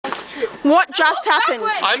What just happened?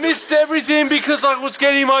 I missed everything because I was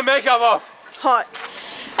getting my makeup off. Hot.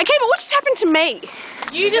 Okay, but what just happened to me?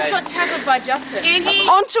 You just got tackled by Justin. Angie.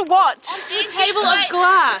 Onto what? Onto a table of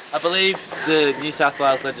glass. I believe the New South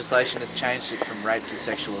Wales legislation has changed it from rape to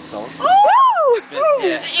sexual assault. Woo! But,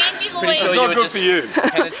 yeah, Angie pretty Louise. sure It's you not were good just for you.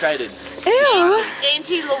 penetrated. Ew.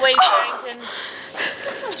 Angie Louise Harrington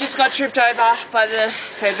just got tripped over by the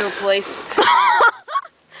federal police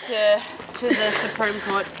to the Supreme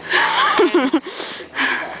Court.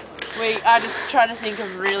 We are just trying to think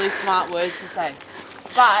of really smart words to say.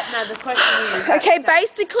 But no, the question is. Okay,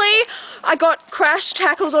 basically, I got crash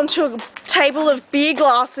tackled onto a table of beer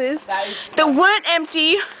glasses that weren't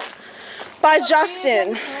empty by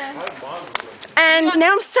Justin. And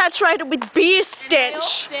now I'm saturated with beer stench.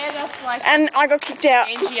 Stared us like, And I got kicked out.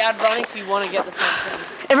 Angie, I'd run if you want to get the front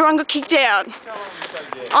thing. Everyone got kicked out.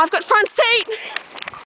 I've got front seat.